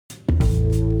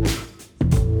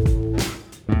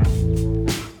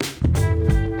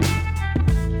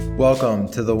Welcome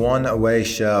to the One Away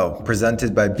Show,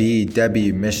 presented by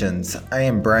BW Missions. I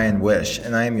am Brian Wish,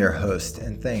 and I am your host,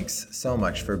 and thanks so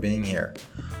much for being here.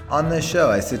 On this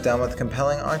show, I sit down with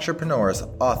compelling entrepreneurs,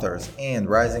 authors, and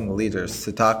rising leaders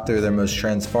to talk through their most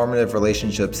transformative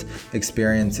relationships,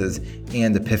 experiences,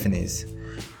 and epiphanies.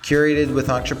 Curated with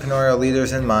entrepreneurial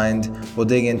leaders in mind, we'll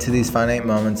dig into these finite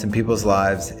moments in people's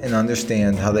lives and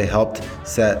understand how they helped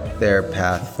set their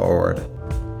path forward.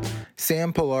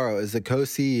 Sam Pollaro is the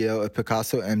co-CEO of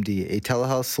Picasso MD, a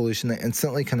telehealth solution that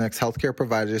instantly connects healthcare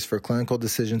providers for clinical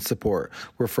decision support,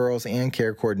 referrals, and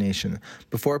care coordination.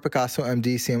 Before Picasso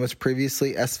MD, Sam was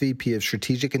previously SVP of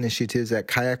Strategic Initiatives at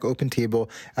Kayak Open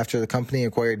Table after the company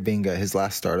acquired Venga, his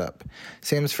last startup.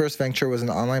 Sam's first venture was an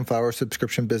online flower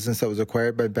subscription business that was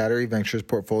acquired by Battery Ventures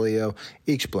portfolio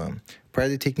H-Bloom. Prior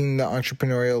to taking the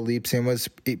entrepreneurial leap, Sam was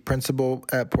a principal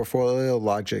at Portfolio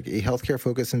Logic, a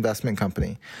healthcare-focused investment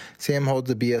company. Sam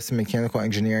holds a BS in mechanical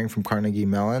engineering from Carnegie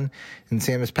Mellon, and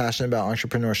Sam is passionate about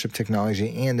entrepreneurship,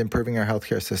 technology, and improving our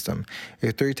healthcare system.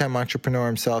 A three-time entrepreneur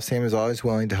himself, Sam is always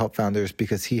willing to help founders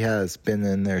because he has been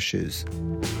in their shoes.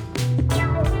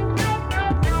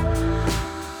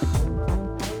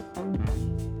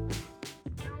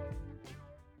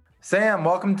 Sam,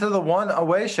 welcome to the One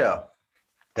Away Show.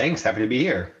 Thanks. Happy to be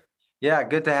here. Yeah,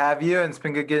 good to have you. And it's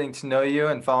been good getting to know you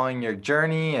and following your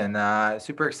journey, and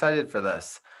super excited for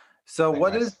this. So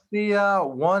what is the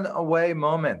one away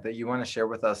moment that you want to share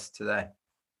with us today?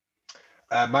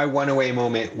 My one away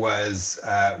moment was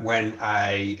when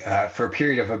I, for a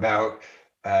period of about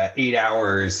 8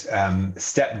 hours,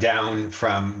 stepped down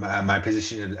from my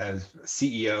position as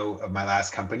CEO of my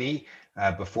last company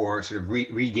before sort of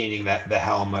regaining the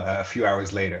helm a few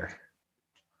hours later.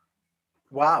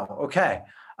 Wow. Okay.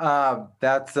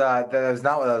 That is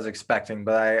not what I was expecting,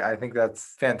 but I think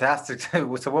that's fantastic.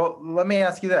 So let me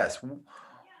ask you this.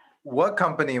 What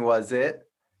company was it,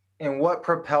 and what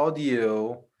propelled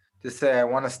you to say, I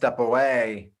want to step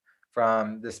away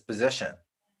from this position?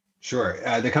 Sure.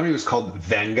 The company was called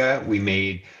Venga. We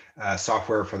made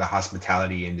software for the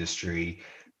hospitality industry.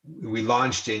 We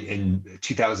launched in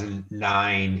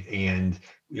 2009, and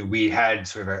we had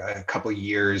sort of a couple of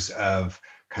years of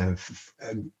kind of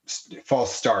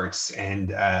false starts, and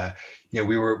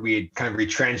we had kind of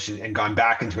retrenched and gone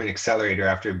back into an accelerator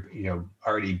after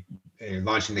already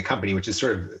launching the company, which is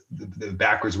sort of the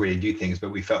backwards way to do things,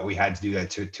 but we felt we had to do that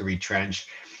to retrench,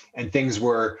 and things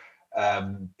were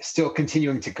still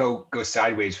continuing to go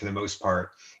sideways for the most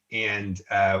part. And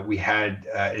we had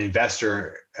an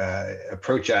investor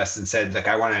approach us and said, "Look,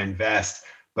 I want to invest,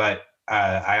 but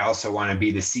I also want to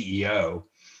be the CEO."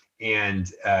 And,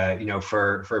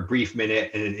 for a brief minute,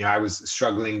 and I was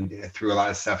struggling through a lot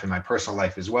of stuff in my personal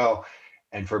life as well.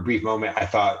 And for a brief moment, I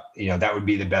thought, that would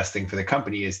be the best thing for the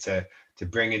company, is to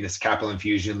bring in this capital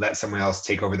infusion, let someone else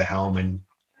take over the helm and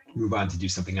move on to do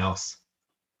something else.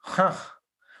 Huh.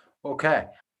 Okay.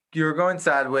 You were going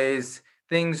sideways.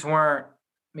 Things weren't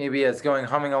maybe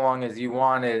humming along as you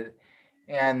wanted.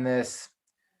 And this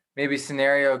maybe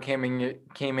scenario came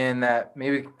in that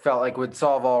maybe felt like would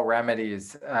solve all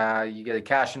remedies. You get a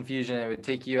cash infusion, it would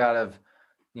take you out of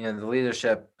the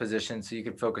leadership position so you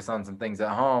could focus on some things at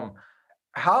home.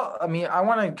 I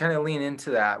want to kind of lean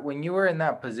into that. When you were in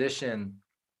that position,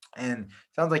 and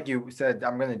it sounds like you said,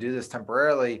 I'm going to do this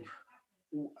temporarily,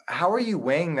 how are you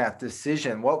weighing that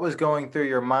decision? What was going through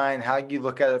your mind? How do you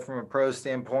look at it from a pro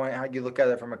standpoint? How do you look at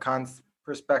it from a con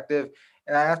perspective?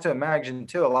 And I have to imagine,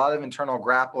 too, a lot of internal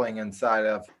grappling inside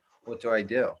of, what do I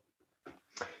do?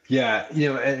 Yeah,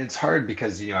 and it's hard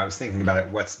because, I was thinking about it,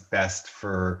 what's best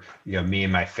for, me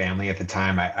and my family at the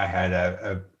time. I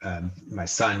had my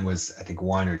son was, I think,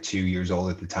 1 or 2 years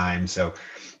old at the time. So,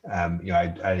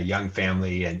 I had a young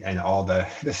family and all the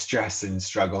stress and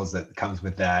struggles that comes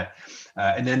with that.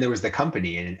 And then there was the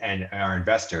company and our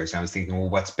investors. And I was thinking,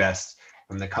 well, what's best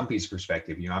from the company's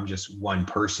perspective? I'm just one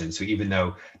person. So even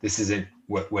though this isn't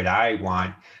what I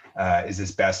want, is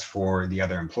this best for the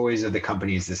other employees of the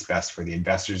company? Is this best for the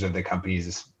investors of the company? Is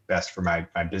this best for my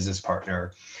business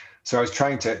partner? So I was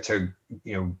trying to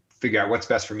figure out what's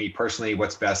best for me personally,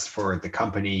 what's best for the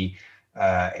company,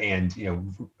 and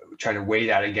trying to weigh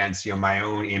that against my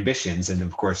own ambitions. And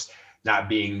of course, not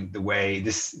being the way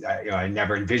this, I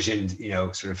never envisioned,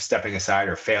 sort of stepping aside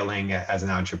or failing as an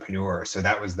entrepreneur. So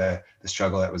that was the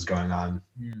struggle that was going on.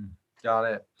 Got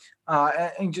it.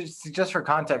 And just for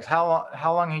context, how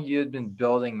long had you been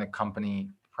building the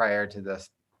company prior to this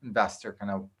investor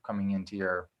kind of coming into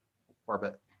your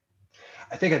orbit?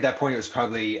 I think at that point, it was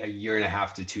probably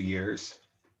 1.5 to 2 years.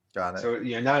 Got it. So,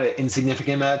 not an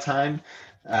insignificant amount of time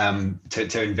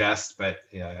to invest, but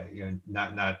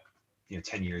not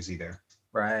 10 years either.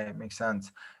 Right. Makes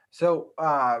sense. So,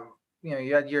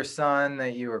 you had your son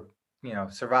that you were,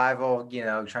 survival,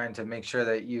 trying to make sure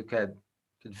that you could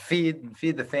feed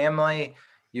the family.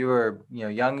 You were,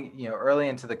 young, early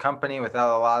into the company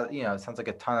without a lot, it sounds like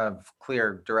a ton of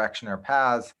clear direction or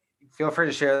paths. Feel free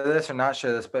to share this or not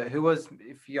share this, but who was,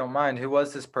 if you don't mind, who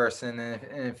was this person?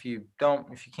 And if you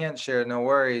don't, if you can't share, no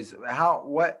worries.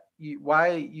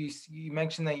 You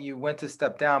mentioned that you went to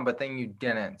step down, but then you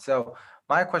didn't. So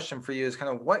my question for you is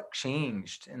kind of what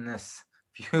changed in this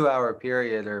few hour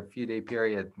period or few day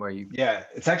period where you. Yeah,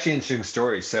 it's actually an interesting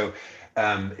story. So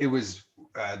it was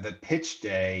the pitch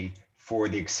day for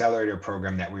the accelerator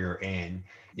program that we were in.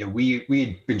 We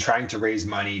had been trying to raise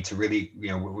money to really,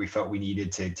 what we felt we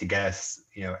needed to get us,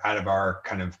 out of our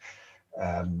kind of,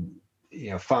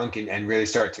 funk and really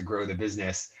start to grow the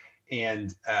business.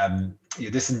 And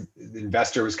this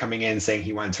investor was coming in saying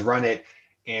he wanted to run it,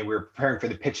 and we were preparing for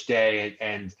the pitch day,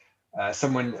 and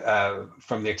someone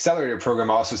from the accelerator program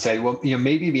also said, well,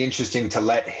 maybe it'd be interesting to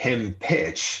let him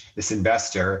pitch, this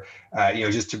investor,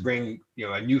 just to bring,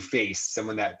 a new face,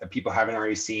 someone that people haven't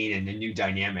already seen, and a new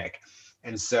dynamic.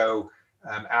 And so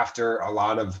after a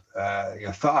lot of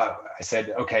thought, I said,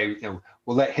 okay,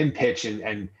 we'll let him pitch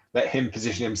and let him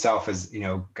position himself as,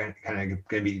 kind of going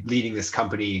to be leading this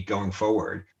company going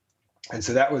forward. And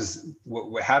so that was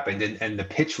what happened. And the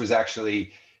pitch was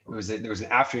actually, there was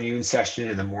an afternoon session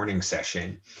and a morning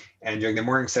session. And during the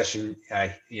morning session,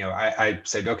 I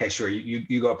said, okay, sure,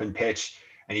 you go up and pitch.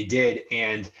 And he did.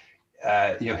 And,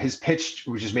 his pitch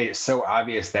just made it so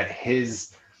obvious that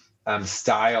his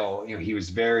style,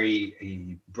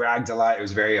 he bragged a lot. It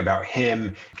was very about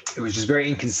him. It was just very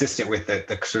inconsistent with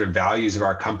the sort of values of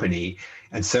our company.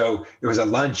 And so there was a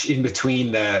lunch in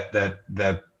between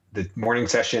the morning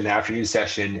session, the afternoon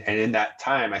session. And in that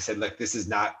time I said, look, this is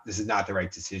not the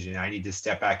right decision. I need to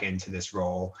step back into this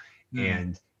role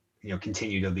and,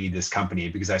 continue to lead this company,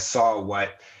 because I saw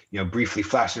what, briefly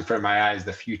flashed in front of my eyes,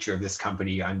 the future of this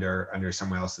company under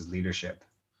someone else's leadership.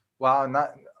 Wow.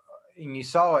 And you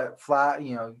saw it flat,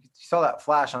 you saw that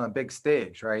flash on a big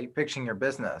stage, right? Pitching your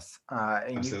business.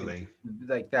 And Absolutely. you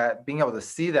like that, being able to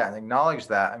see that and acknowledge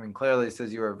that. I mean, clearly it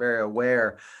says you were very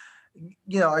aware.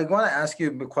 I want to ask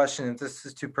you a question. If this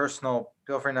is too personal,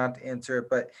 feel free not to answer it,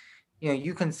 but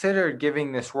you considered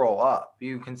giving this role up.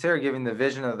 You consider giving the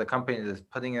vision of the company to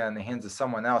putting it in the hands of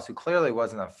someone else who clearly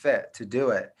wasn't a fit to do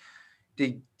it.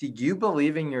 Did you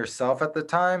believe in yourself at the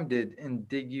time? Did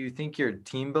you think your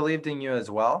team believed in you as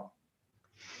well?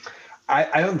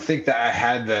 I don't think that I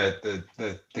had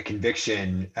the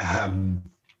conviction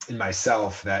in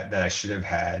myself that I should have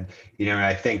had. And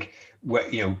I think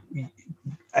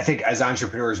I think as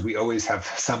entrepreneurs, we always have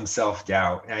some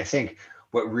self-doubt. And I think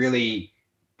what really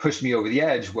pushed me over the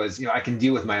edge was, I can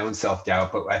deal with my own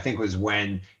self-doubt, but I think was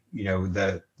when,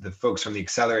 the folks from the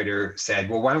accelerator said,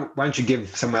 well, why don't you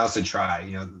give someone else a try?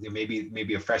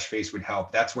 Maybe a fresh face would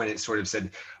help. That's when it sort of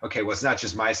said, okay, well, it's not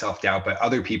just my self-doubt, but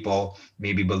other people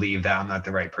maybe believe that I'm not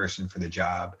the right person for the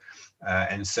job.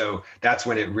 And so that's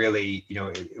when it really,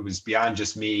 it was beyond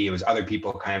just me. It was other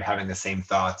people kind of having the same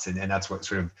thoughts. And that's what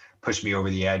sort of pushed me over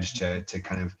the edge to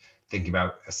kind of think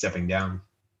about stepping down.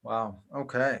 Wow.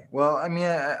 Okay. Well, I mean,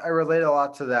 I relate a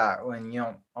lot to that when you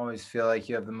don't always feel like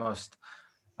you have the most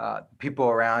people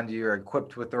around you are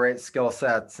equipped with the right skill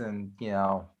sets and,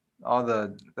 all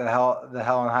the hell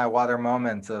and high water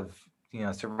moments of,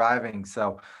 surviving.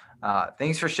 So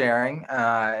thanks for sharing.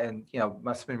 And,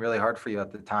 must have been really hard for you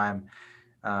at the time.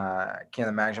 I can't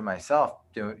imagine myself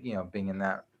doing, being in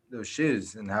those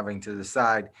shoes and having to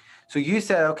decide. So you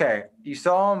said, okay, you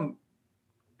saw him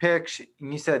pitch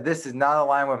and you said, this is not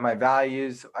aligned with my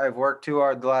values. I've worked too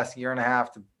hard the last year and a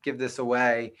half to give this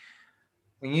away.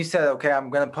 When you said, okay, I'm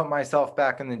going to put myself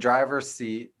back in the driver's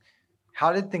seat,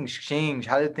 how did things change?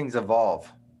 How did things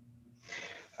evolve?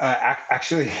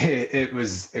 Actually, it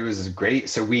was great.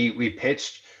 So we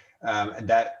pitched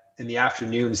that in the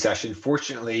afternoon session.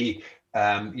 Fortunately,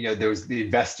 there was the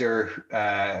investor,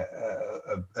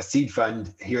 a seed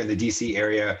fund here in the DC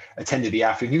area attended the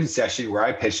afternoon session where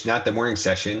I pitched, not the morning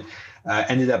session.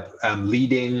 Ended up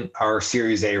leading our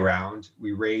Series A round.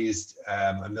 We raised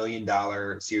 $1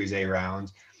 million Series A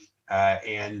round.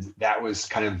 And that was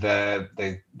kind of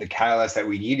the catalyst that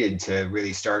we needed to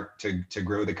really start to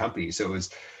grow the company. So it was,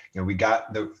 we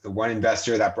got the one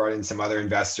investor that brought in some other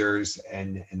investors,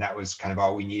 and that was kind of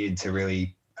all we needed to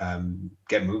really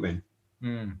get moving.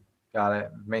 Got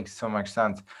it. Makes so much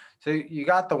sense. So you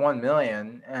got the 1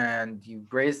 million and you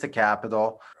raised the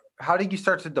capital. How did you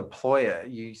start to deploy it?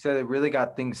 You said it really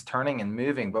got things turning and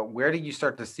moving, but where did you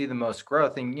start to see the most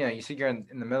growth? And you said you're in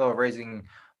the middle of raising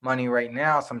money right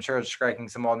now, so I'm sure it's striking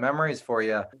some old memories for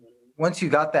you. Once you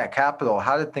got that capital,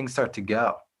 how did things start to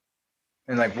go?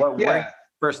 And like where did Yeah. you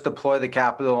first deploy the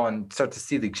capital and start to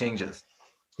see the changes?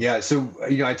 Yeah. So,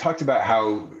 I talked about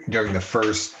how during the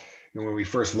first, when we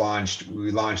first launched,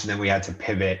 we launched and then we had to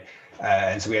pivot.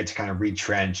 And so we had to kind of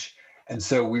retrench. And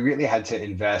so we really had to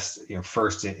invest,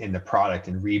 first in the product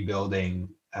and rebuilding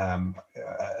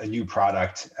a new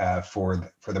product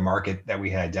for the market that we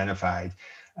had identified.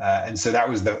 And so that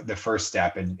was the first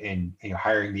step in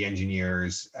hiring the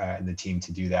engineers and the team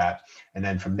to do that. And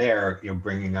then from there,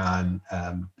 bringing on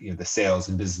the sales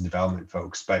and business development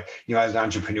folks. But as an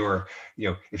entrepreneur,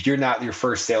 if you're not your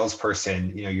first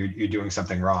salesperson, you're doing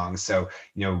something wrong. So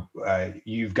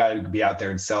you've got to be out there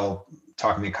and sell,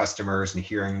 talking to customers and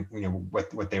hearing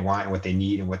what they want and what they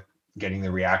need and what getting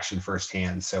the reaction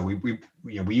firsthand. So we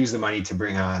use the money to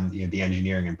bring on the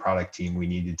engineering and product team we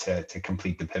needed to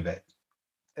complete the pivot.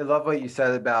 I love what you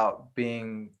said about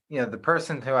being, the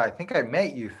person who I think I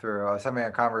met you through. I was having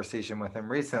a conversation with him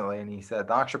recently, and he said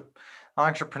the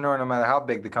entrepreneur, no matter how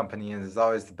big the company is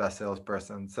always the best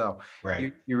salesperson. So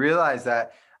Right. you realize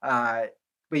that,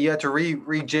 but you had to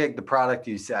rejig the product.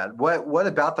 You said what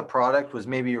about the product was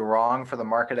maybe wrong for the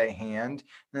market at hand,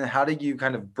 and then how did you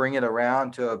kind of bring it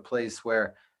around to a place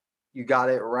where you got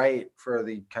it right for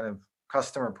the kind of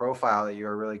customer profile that you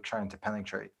were really trying to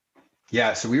penetrate?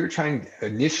 Yeah, so we were trying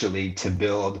initially to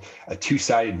build a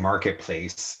two-sided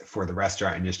marketplace for the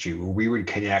restaurant industry where we would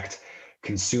connect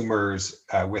consumers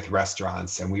with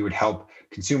restaurants, and we would help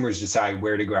consumers decide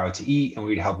where to go out to eat, and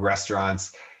we'd help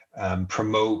restaurants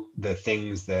promote the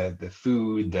things, the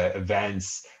food, the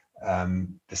events, the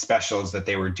specials that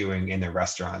they were doing in their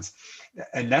restaurants.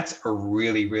 And that's a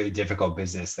really, really difficult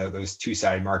business, those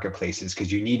two-sided marketplaces,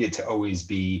 because you need it to always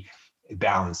be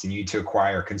balanced. You need to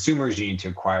acquire consumers, you need to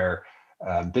acquire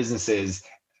businesses.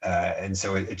 And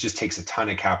so it just takes a ton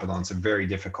of capital, and it's a very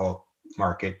difficult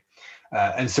market.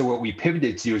 And so what we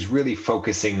pivoted to is really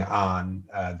focusing on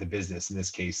the business, in this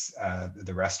case,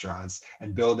 the restaurants,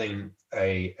 and building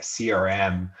a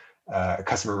CRM, a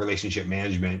customer relationship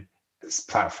management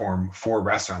platform for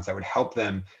restaurants that would help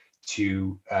them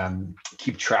to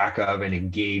keep track of and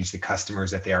engage the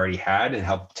customers that they already had and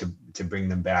help to bring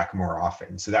them back more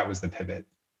often. So that was the pivot.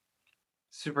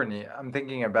 Super neat. I'm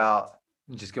thinking about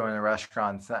just going to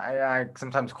restaurants. I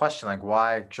sometimes question like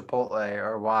why Chipotle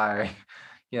or why,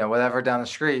 whatever down the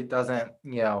street doesn't,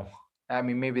 I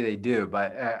mean, maybe they do,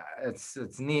 but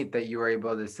it's neat that you were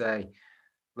able to say,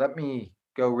 let me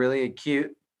go really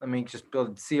acute. Let me just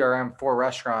build CRM for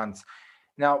restaurants.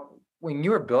 Now, when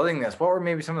you were building this, what were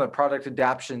maybe some of the product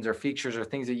adaptations or features or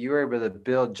things that you were able to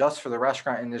build just for the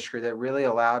restaurant industry that really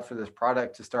allowed for this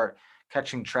product to start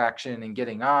catching traction and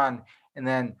getting on? And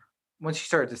then once you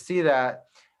started to see that,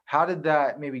 how did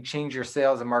that maybe change your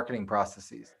sales and marketing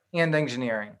processes and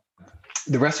engineering?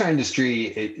 The restaurant industry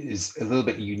is a little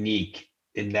bit unique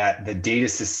in that the data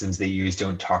systems they use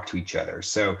don't talk to each other.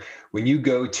 So when you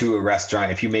go to a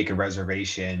restaurant, if you make a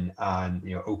reservation on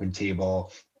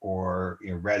OpenTable or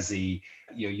Resy,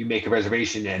 you make a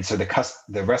reservation, and so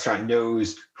the restaurant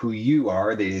knows who you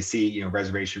are. They see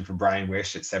reservation for Brian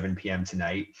Wish at 7 p.m.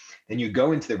 tonight. Then you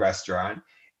go into the restaurant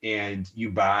and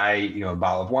you buy a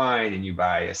bottle of wine, and you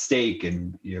buy a steak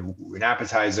and an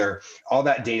appetizer. All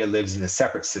that data lives in a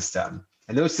separate system,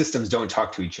 and those systems don't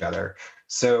talk to each other.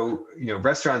 So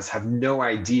restaurants have no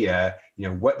idea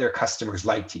what their customers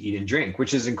like to eat and drink,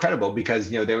 which is incredible because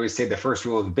they always say the first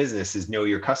rule of business is know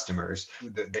your customers.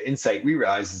 The insight we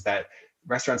realize is that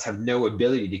restaurants have no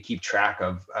ability to keep track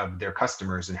of their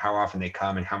customers and how often they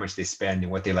come and how much they spend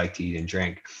and what they like to eat and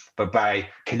drink. But by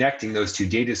connecting those two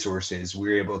data sources,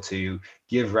 we're able to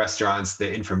give restaurants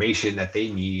the information that they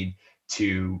need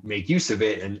to make use of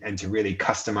it and to really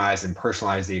customize and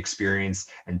personalize the experience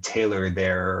and tailor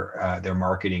their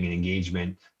marketing and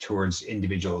engagement towards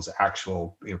individuals'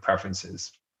 actual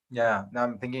preferences. Yeah, now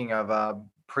I'm thinking of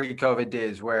pre-COVID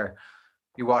days where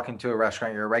you walk into a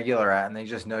restaurant you're a regular at and they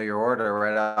just know your order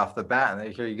right off the bat and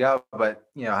they, here you go. But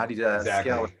how do you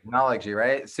scale with technology,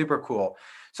 right? Super cool.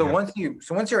 So Yeah.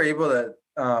 once you're able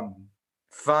to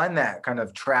find that kind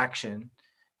of traction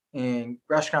and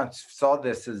restaurants saw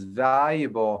this as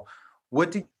valuable,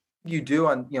 what did you do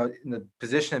on, in the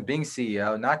position of being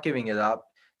CEO, not giving it up,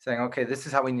 saying, okay, this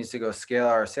is how we need to go scale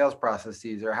our sales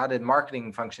processes, or how did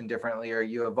marketing function differently, or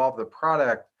you evolve the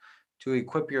product to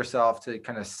equip yourself to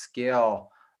kind of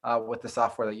scale with the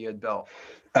software that you had built?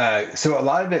 So a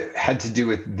lot of it had to do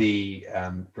with the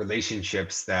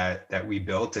relationships that we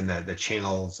built and the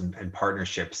channels and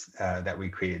partnerships that we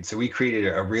created. So we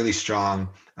created a really strong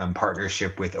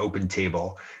partnership with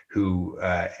OpenTable, who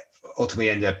ultimately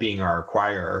ended up being our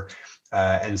acquirer.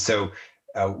 And so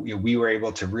we were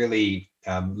able to really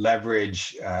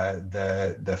leverage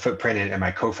the footprint, and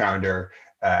my co-founder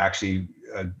actually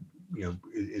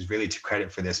is really to credit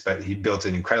for this, but he built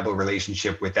an incredible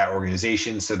relationship with that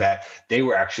organization so that they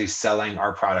were actually selling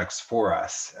our products for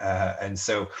us. And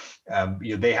so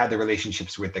they had the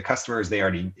relationships with the customers. They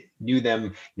already knew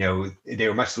them. They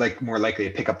were much more likely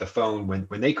to pick up the phone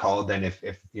when they called than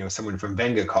if someone from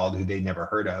Venga called who they'd never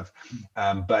heard of.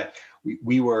 But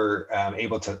we were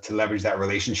able to leverage that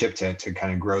relationship to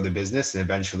kind of grow the business and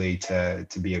eventually to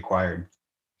be acquired.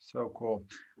 So cool.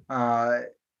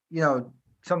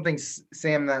 Something,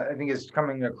 Sam, that I think is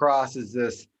coming across is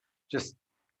this just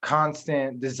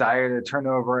constant desire to turn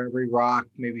over every rock,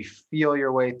 maybe feel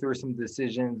your way through some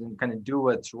decisions and kind of do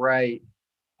what's right.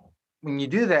 When you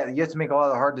do that, you have to make a lot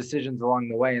of hard decisions along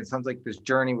the way. And it sounds like this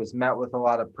journey was met with a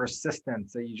lot of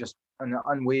persistence, that you just an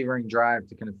unwavering drive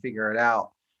to kind of figure it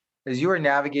out. As you were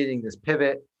navigating this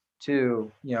pivot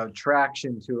to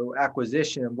traction to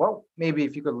acquisition, what, maybe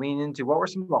if you could lean into, what were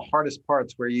some of the hardest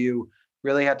parts where you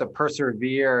really had to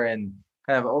persevere and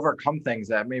kind of overcome things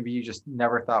that maybe you just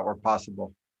never thought were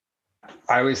possible?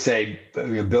 I always say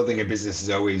building a business is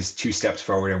always 2 steps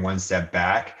forward and 1 step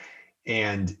back.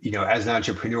 And as an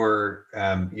entrepreneur,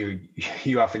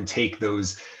 you often take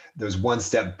those 1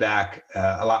 step back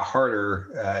a lot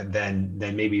harder than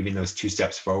maybe even those 2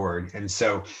 steps forward. And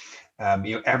so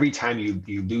every time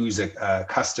you lose a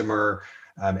customer,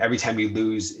 every time you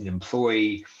lose an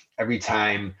employee, every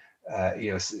time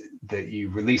that you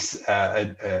release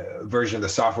a version of the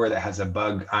software that has a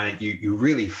bug on it, you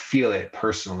really feel it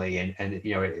personally, and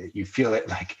you feel it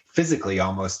like physically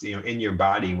almost in your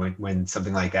body when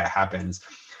something like that happens.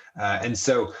 And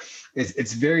so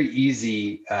it's very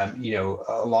easy.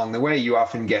 Along the way, you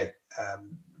often get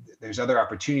there's other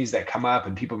opportunities that come up,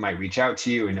 and people might reach out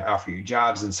to you and offer you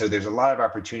jobs. And so there's a lot of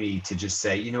opportunity to just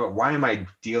say, why am I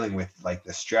dealing with like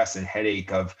the stress and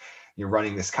headache of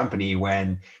running this company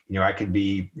when I could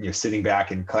be sitting back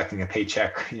and collecting a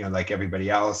paycheck like everybody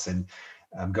else, and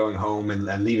going home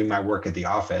and leaving my work at the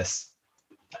office.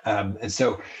 And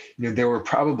so there were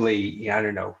probably I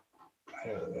don't know,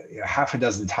 half a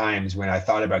dozen times when I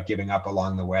thought about giving up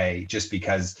along the way, just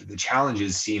because the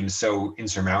challenges seem so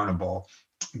insurmountable.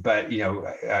 But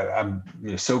I'm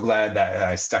so glad that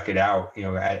I stuck it out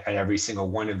at every single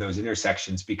one of those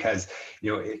intersections, because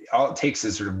all it takes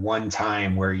is sort of one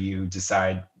time where you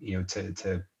decide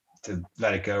to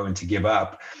let it go and to give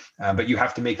up, but you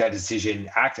have to make that decision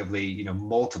actively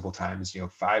multiple times,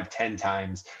 5, 10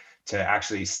 times, to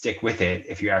actually stick with it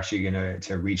if you're actually going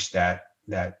to reach that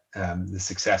the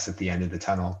success at the end of the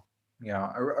tunnel.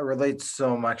 I relate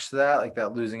so much to that, like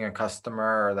that losing a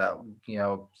customer, or that,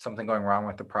 something going wrong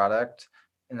with the product,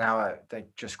 and how it like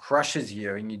just crushes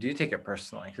you, and you do take it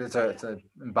personally because it's a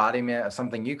embodiment of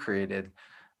something you created.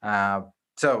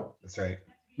 So That's right.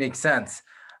 makes sense.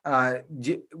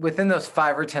 Within those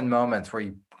 5 or 10 moments where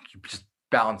you just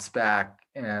bounce back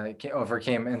and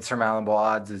overcame insurmountable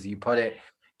odds, as you put it,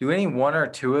 do any 1 or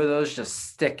 2 of those just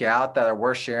stick out that are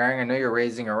worth sharing? I know you're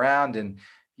raising around, and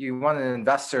you want an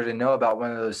investor to know about one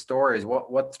of those stories.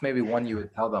 What's maybe one you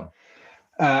would tell them?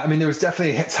 There was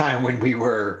definitely a time when we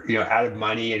were, out of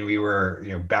money, and we were,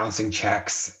 bouncing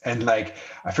checks, and like,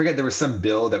 I forget, there was some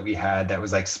bill that we had that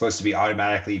was like supposed to be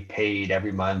automatically paid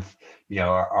every month,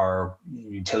 our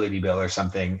utility bill or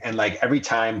something. And like every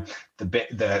time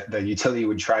the utility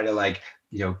would try to like,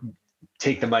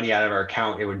 take the money out of our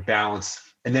account, it would bounce.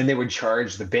 And then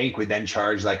the bank would then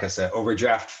charge like us an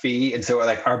overdraft fee. And so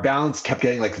like our balance kept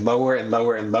getting like lower and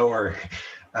lower and lower.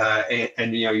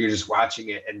 And you're just watching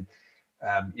it. And,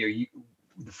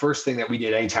 the first thing that we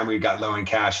did anytime we got low in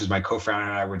cash is my co-founder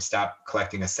and I would stop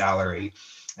collecting a salary.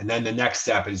 And then the next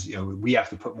step is, we have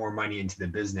to put more money into the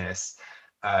business.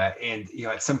 And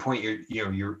at some point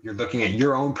you're looking at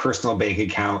your own personal bank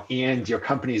account and your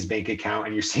company's bank account,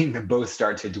 and you're seeing them both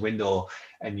start to dwindle,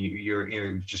 and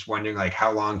you're just wondering like,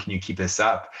 how long can you keep this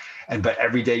up? But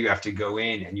every day you have to go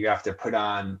in and you have to put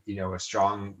on a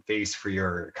strong face for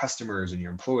your customers and your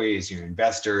employees, your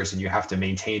investors, and you have to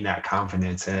maintain that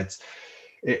confidence. And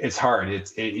it's hard.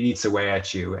 It eats away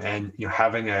at you. And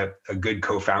having a good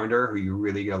co-founder who you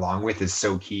really get along with is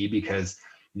so key, because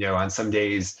on some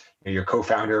days your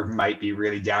co-founder might be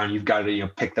really down. You've got to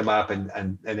pick them up, and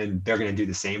then they're going to do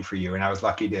the same for you. And I was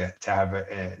lucky to have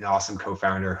an awesome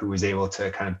co-founder who was able to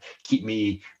kind of keep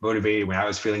me motivated when I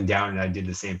was feeling down, and I did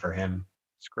the same for him.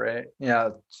 It's great. Yeah,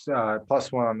 it's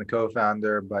 +1 on the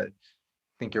co-founder, but I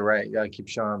think you're right. You got to keep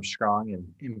showing up strong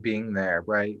and being there,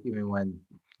 right? Even when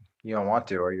you don't want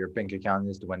to, or your bank account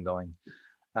is dwindling.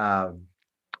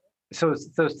 So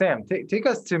Sam, take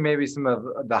us to maybe some of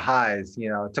the highs.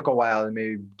 It took a while to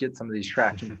maybe get some of these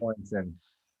traction points and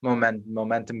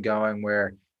momentum going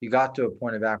where you got to a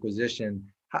point of acquisition.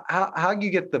 How you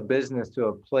get the business to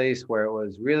a place where it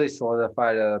was really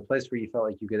solidified, a place where you felt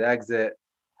like you could exit,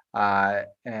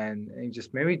 and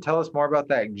just maybe tell us more about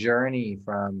that journey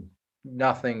from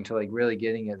nothing to like really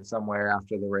getting it somewhere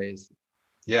after the raise.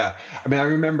 Yeah. I mean, I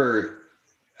remember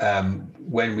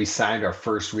when we signed our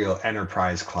first real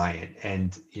enterprise client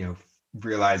and,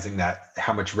 realizing that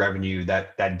how much revenue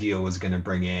that deal was going to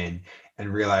bring in,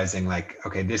 and realizing like,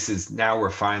 okay, this is now we're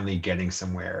finally getting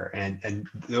somewhere, and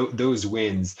those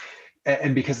wins.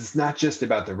 And because it's not just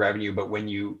about the revenue, but when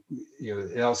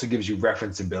it also gives you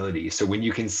referenceability. So when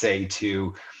you can say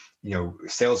to,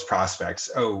 sales prospects,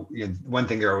 oh, one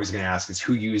thing they're always going to ask is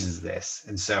who uses this.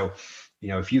 And so,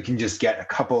 if you can just get a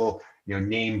couple,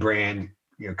 name brand,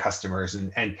 customers,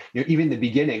 and even in the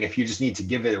beginning, if you just need to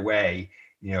give it away,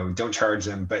 don't charge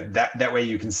them, but that way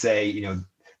you can say,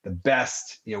 the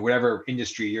best, whatever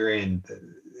industry you're in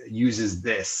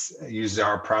uses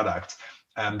our product.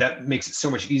 That makes it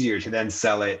so much easier to then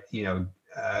sell it, to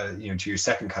your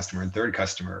second customer and third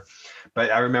customer.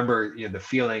 But I remember, the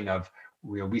feeling of,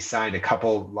 we signed a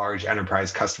couple large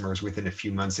enterprise customers within a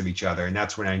few months of each other, and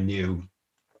that's when I knew,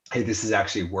 hey, this is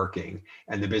actually working,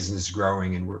 and the business is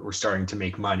growing, and we're starting to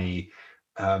make money.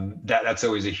 That's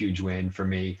always a huge win for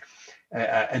me.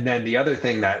 And then the other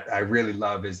thing that I really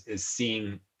love is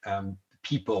seeing the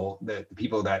people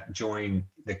that join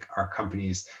our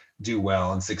companies do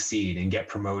well and succeed and get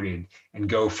promoted and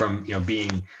go from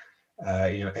being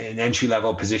an entry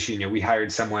level position. We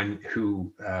hired someone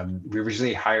who we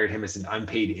originally hired him as an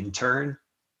unpaid intern,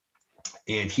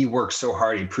 and he worked so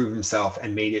hard. He proved himself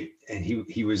and made it. And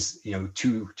he was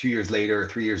 2 years later,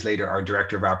 3 years later, our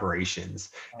director of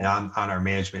operations and on our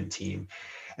management team.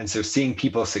 And so seeing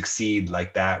people succeed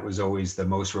like that was always the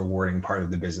most rewarding part of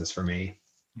the business for me.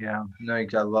 Yeah, no,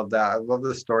 I love that. I love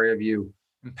the story of you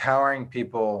empowering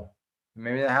people,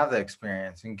 maybe they have the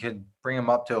experience and could bring them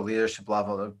up to a leadership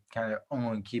level to kind of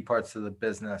own key parts of the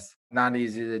business. Not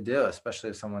easy to do,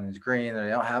 especially if someone is green or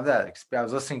they don't have that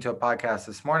experience. I was listening to a podcast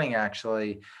this morning,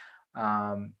 actually,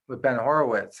 with Ben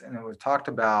Horowitz, and it was talked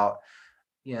about,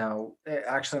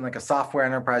 actually in like a software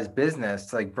enterprise business,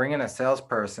 to like bring in a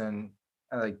salesperson,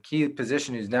 a key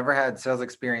position who's never had sales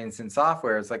experience in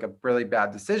software is like a really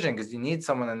bad decision because you need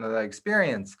someone in that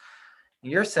experience. And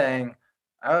you're saying,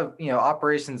 oh,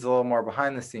 operations a little more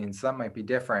behind the scenes, so that might be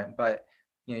different. But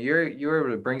you're able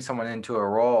to bring someone into a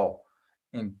role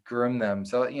and groom them.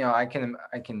 So I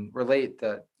can relate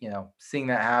that seeing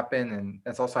that happen, and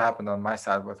that's also happened on my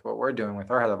side with what we're doing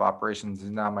with our head of operations,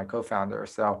 is now my co-founder.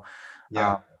 So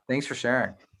Yeah. thanks for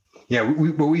sharing. Yeah.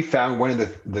 What we found, one of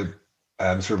the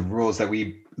sort of rules that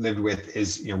we lived with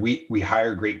is, we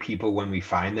hire great people when we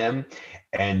find them.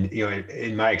 And,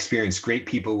 in my experience, great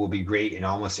people will be great in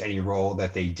almost any role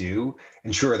that they do.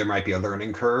 And sure, there might be a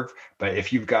learning curve, but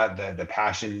if you've got the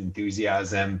passion,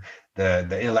 enthusiasm,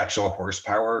 the intellectual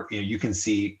horsepower, you can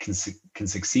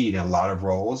succeed in a lot of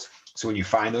roles. So when you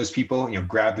find those people,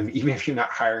 grab them, even if you're not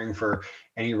hiring for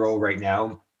any role right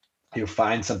now,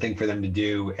 find something for them to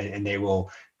do, and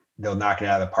they'll knock it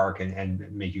out of the park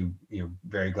and make you,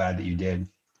 very glad that you did.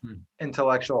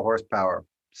 Intellectual horsepower.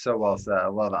 So well said. I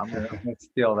love it. I'm gonna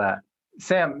steal that.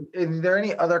 Sam, is there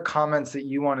any other comments that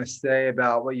you want to say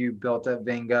about what you built at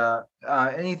Venga?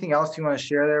 Anything else you want to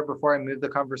share there before I move the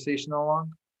conversation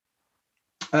along?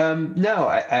 No,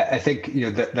 I think,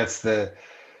 that's the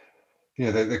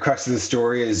crux of the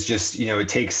story is just, it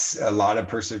takes a lot of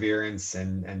perseverance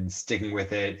and sticking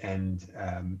with it. And,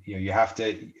 you have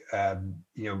to,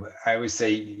 I always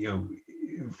say,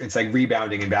 it's like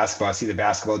rebounding in basketball. I see the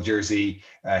basketball jersey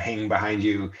hanging behind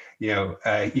you. You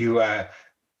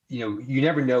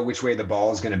never know which way the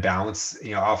ball is going to bounce,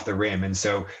 off the rim. And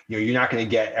so, you're not going to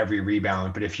get every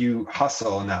rebound, but if you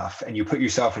hustle enough and you put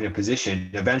yourself in a position,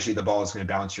 eventually the ball is going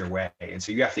to bounce your way. And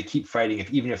so you have to keep fighting.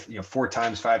 Even if 4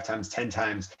 times, 5 times, 10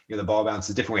 times, the ball bounces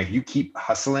a different way. If you keep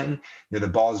hustling, the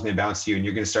ball is going to bounce to you and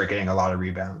you're going to start getting a lot of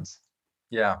rebounds.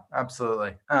 Yeah,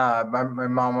 absolutely. My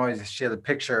mom she had a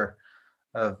picture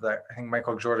of that, I think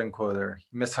Michael Jordan quote, or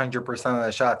you miss 100% of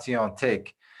the shots you don't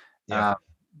take. Yeah.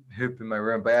 Hoop in my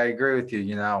room. But I agree with you.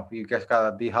 You just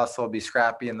gotta be hustle, be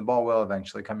scrappy, and the ball will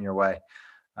eventually come your way.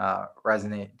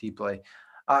 Resonate deeply.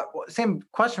 Same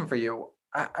question for you.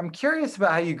 I'm curious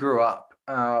about how you grew up.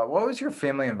 What was your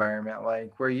family environment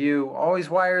like? Were you always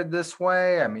wired this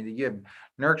way? I mean, did you have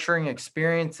nurturing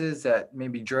experiences that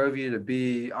maybe drove you to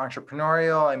be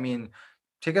entrepreneurial? I mean,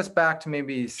 take us back to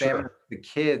maybe Sam as Sure. the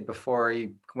kid before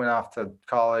he went off to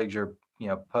college or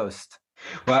post.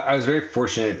 Well, I was very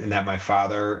fortunate in that my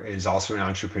father is also an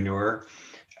entrepreneur.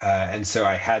 And so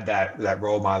I had that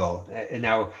role model. And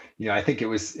now, I think it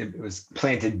was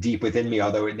planted deep within me,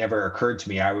 although it never occurred to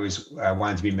me. I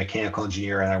wanted to be a mechanical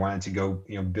engineer, and I wanted to go,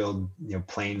 build,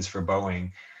 planes for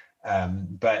Boeing.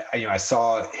 But I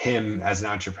saw him as an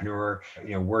entrepreneur,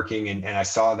 working, and I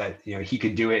saw that he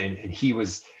could do it, and he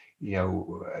was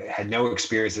had no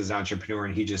experience as an entrepreneur,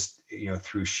 and he just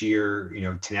through sheer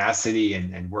tenacity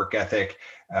and work ethic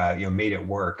made it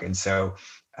work. And so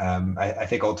I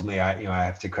think ultimately I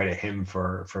have to credit him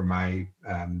for my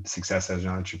success as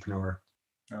an entrepreneur.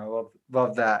 I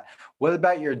love that. What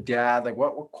about your dad? Like,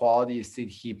 what qualities did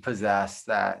he possess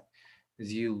that,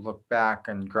 as you look back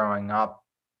and growing up,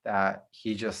 that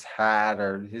he just had,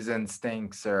 or his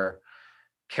instincts or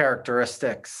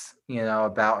characteristics,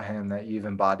 about him that you've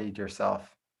embodied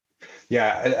yourself?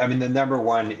 Yeah, I mean the number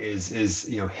one is his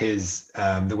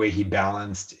the way he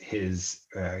balanced his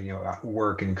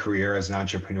work and career as an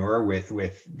entrepreneur with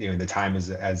the time as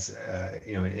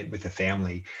with the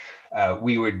family.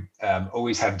 We would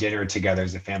always have dinner together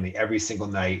as a family every single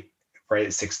night, right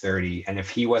at 6:30. And if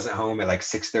he wasn't home at like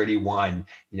 6:31,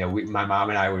 my mom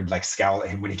and I would like scowl at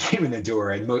him when he came in the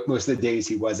door. And most of the days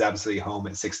he was absolutely home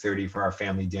at 6:30 for our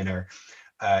family dinner.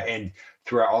 And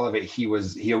throughout all of it, he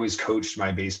always coached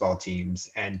my baseball teams.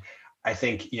 And I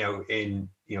think, in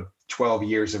 12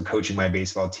 years of coaching my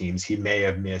baseball teams, he may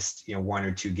have missed, one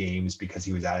or two games because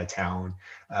he was out of town,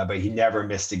 but he never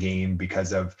missed a game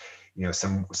because of,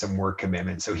 some work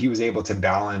commitment. So he was able to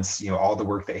balance, all the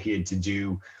work that he had to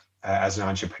do as an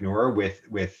entrepreneur with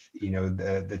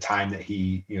the time that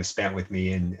he, spent with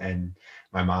me and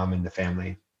my mom and the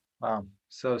family. Wow,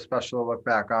 so special to look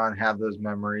back on, have those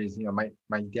memories.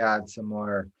 My dad,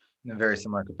 similar, in a very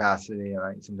similar capacity,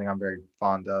 and something I'm very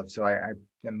fond of. So I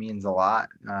it means a lot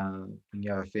when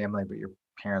you have a family, but your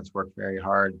parents work very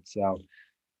hard. So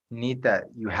neat that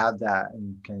you have that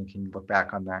and can look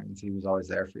back on that and see who's always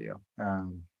there for you.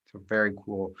 So very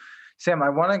cool. Sam, I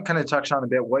want to kind of touch on a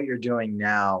bit what you're doing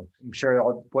now. I'm sure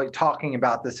what talking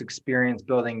about this experience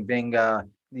building Vinga,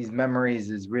 these memories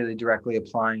is really directly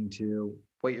applying to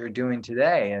what you're doing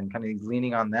today and kind of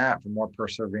leaning on that for more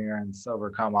perseverance,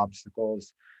 overcome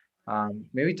obstacles.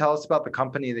 Maybe tell us about the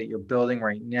company that you're building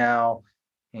right now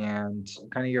and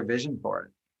kind of your vision for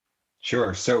it.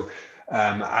 Sure. So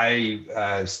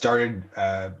I started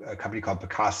a company called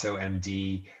Picasso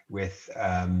MD with,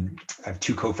 I have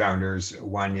two co-founders.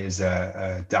 One is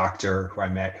a doctor who I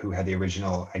met who had the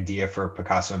original idea for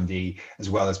Picasso MD, as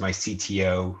well as my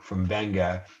CTO from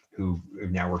Venga, who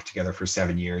have now worked together for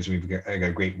 7 years. Got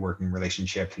a great working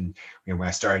relationship. And when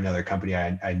I started another company,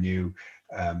 I knew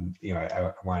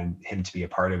I wanted him to be a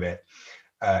part of it.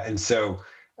 And so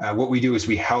what we do is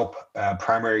we help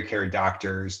primary care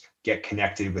doctors get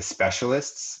connected with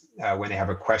specialists when they have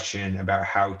a question about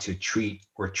how to treat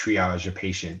or triage a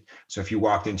patient. So if you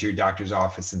walked into your doctor's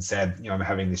office and said, I'm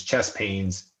having this chest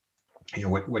pains,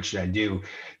 what should I do?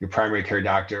 Your primary care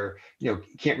doctor,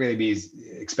 can't really be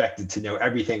expected to know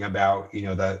everything about,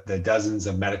 the dozens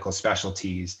of medical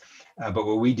specialties. But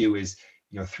what we do is,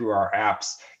 through our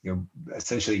apps,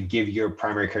 essentially give your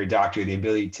primary care doctor the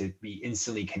ability to be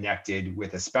instantly connected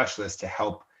with a specialist to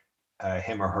help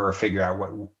him or her figure out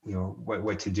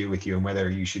what to do with you, and whether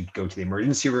you should go to the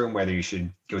emergency room, whether you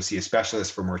should go see a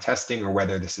specialist for more testing, or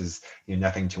whether this is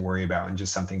nothing to worry about and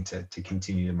just something to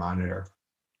continue to monitor.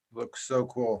 Looks so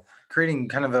cool. Creating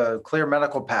kind of a clear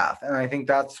medical path. And I think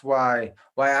that's why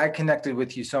I connected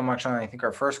with you so much on, I think,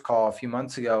 our first call a few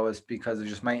months ago, is because of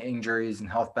just my injuries and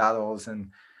health battles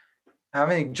and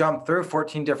having to jump through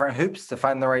 14 different hoops to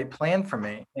find the right plan for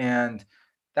me. And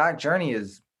that journey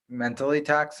is mentally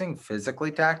taxing,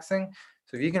 physically taxing.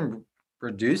 So if you can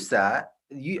reduce that,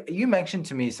 you mentioned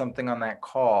to me something on that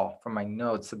call from my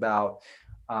notes about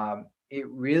it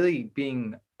really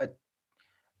being a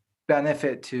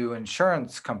benefit to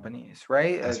insurance companies,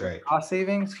 right? That's right. Cost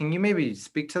savings. Can you maybe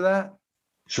speak to that?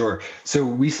 Sure. So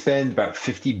we spend about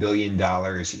 $50 billion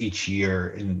each year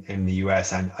in the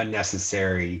US on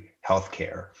unnecessary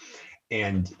healthcare.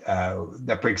 And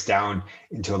that breaks down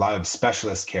into a lot of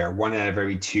specialist care. 1 out of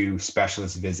every 2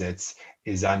 specialist visits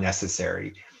is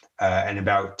unnecessary. And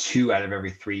about 2 out of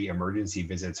every 3 emergency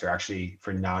visits are actually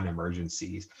for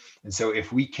non-emergencies. And so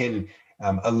if we can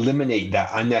eliminate that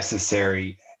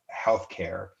unnecessary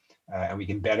healthcare, and we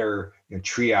can better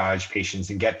triage patients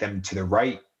and get them to the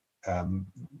right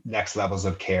next levels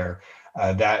of care,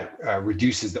 that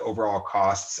reduces the overall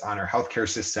costs on our healthcare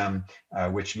system,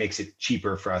 which makes it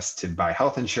cheaper for us to buy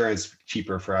health insurance,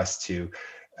 cheaper for us to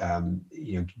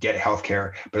get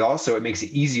healthcare, but also it makes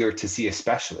it easier to see a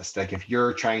specialist. Like if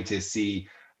you're trying to see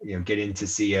get in to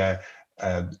see a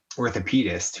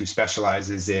orthopedist who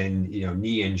specializes in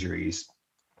knee injuries.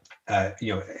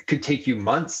 It could take you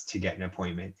months to get an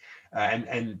appointment.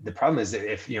 And the problem is that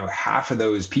if half of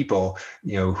those people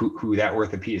who that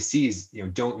orthopedist sees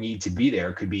don't need to be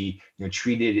there, could be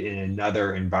treated in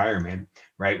another environment,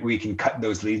 right? We can cut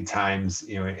those lead times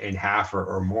in half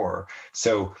or more.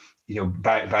 So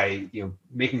by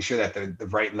making sure that the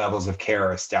right levels of care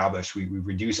are established, we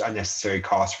reduce unnecessary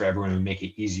costs for everyone and make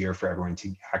it easier for everyone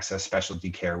to access specialty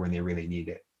care when they really need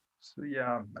it. So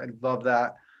yeah, I love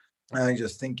that. I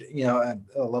just think, at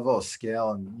a level of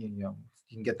scale, and you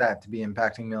can get that to be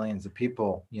impacting millions of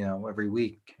people, every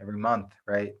week, every month,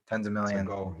 right? Tens of millions.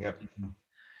 Go. Yep.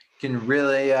 Can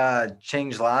really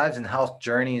change lives and health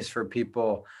journeys for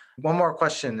people. One more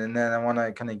question, and then I want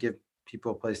to kind of give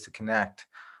people a place to connect.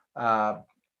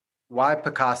 Why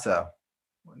Picasso,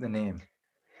 the name?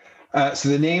 So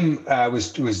the name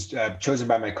was chosen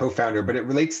by my co-founder, but it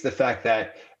relates to the fact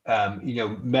that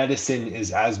medicine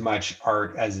is as much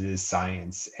art as it is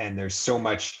science, and there's so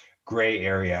much gray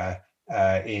area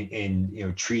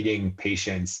in treating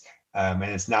patients, and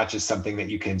it's not just something that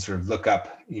you can sort of look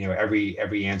up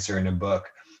every answer in a book.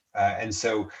 And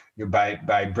so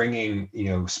by bringing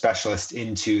specialists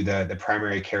into the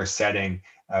primary care setting,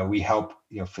 we help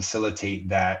facilitate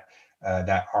that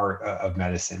art of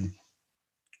medicine.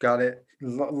 Got it.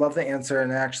 Love the answer.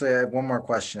 And actually, I have one more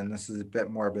question. This is a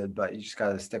bit morbid, but you just got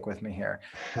to stick with me here.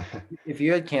 If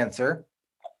you had cancer,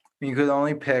 you could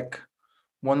only pick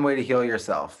one way to heal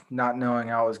yourself, not knowing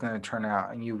how it was going to turn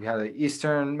out, and you had an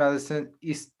Eastern medicine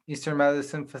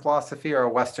philosophy or a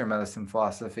Western medicine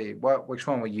philosophy, which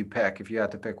one would you pick if you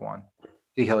had to pick one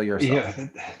to heal yourself? Yeah,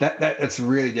 that's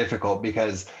really difficult,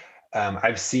 because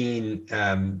I've seen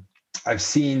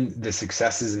the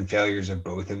successes and failures of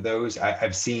both of those.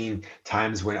 I've seen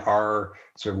times when our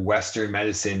sort of Western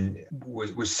medicine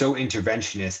was so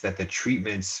interventionist that the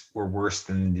treatments were worse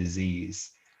than the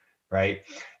disease, right?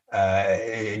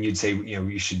 And you'd say,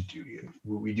 we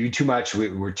do too much.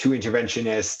 We're too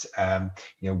interventionist.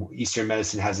 Eastern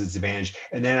medicine has its advantage.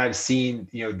 And then I've seen,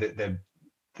 the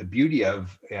beauty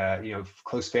of,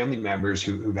 close family members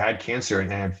who've had cancer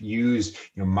and have used,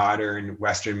 modern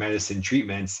Western medicine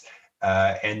treatments,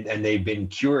 and they've been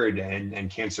cured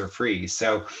and cancer free.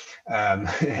 So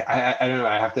I don't know.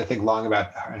 I have to think long and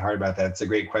hard about that. It's a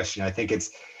great question. I think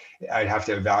I'd have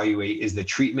to evaluate, is the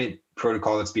treatment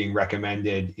protocol that's being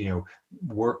recommended,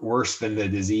 worse than the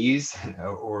disease,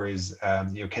 or is,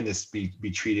 can this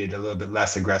be treated a little bit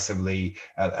less aggressively,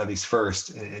 at least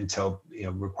first, until,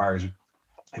 requires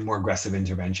a more aggressive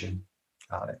intervention?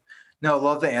 Got it. No,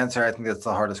 love the answer. I think that's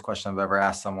the hardest question I've ever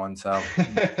asked someone. So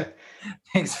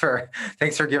thanks for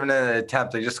giving it an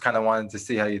attempt. I just kind of wanted to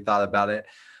see how you thought about it.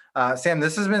 Sam,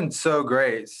 this has been so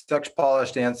great. Such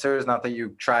polished answers. Not that you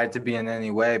tried to be in any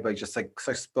way, but just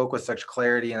spoke with such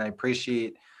clarity, and I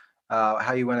appreciate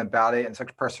how you went about it and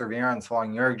such perseverance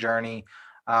along your journey.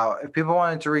 If people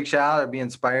wanted to reach out or be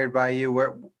inspired by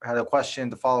you, had a question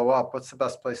to follow up, what's the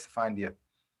best place to find you?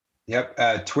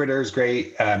 Yep. Twitter is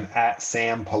great. At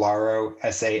Sam Pollaro,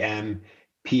 SAM,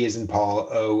 P as in Paul,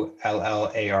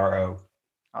 OLLARO.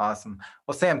 Awesome.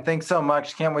 Well, Sam, thanks so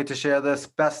much. Can't wait to share this.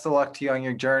 Best of luck to you on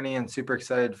your journey, and super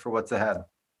excited for what's ahead.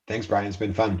 Thanks, Brian. It's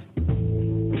been fun.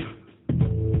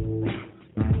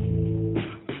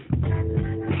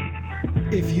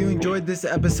 If you enjoyed this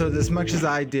episode as much as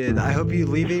I did, I hope you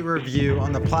leave a review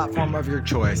on the platform of your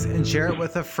choice and share it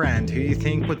with a friend who you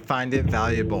think would find it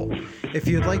valuable. If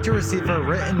you'd like to receive our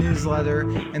written newsletter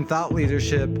and thought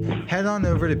leadership, head on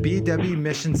over to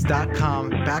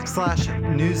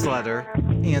bwmissions.com/newsletter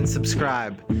and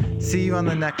subscribe. See you on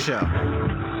the next show.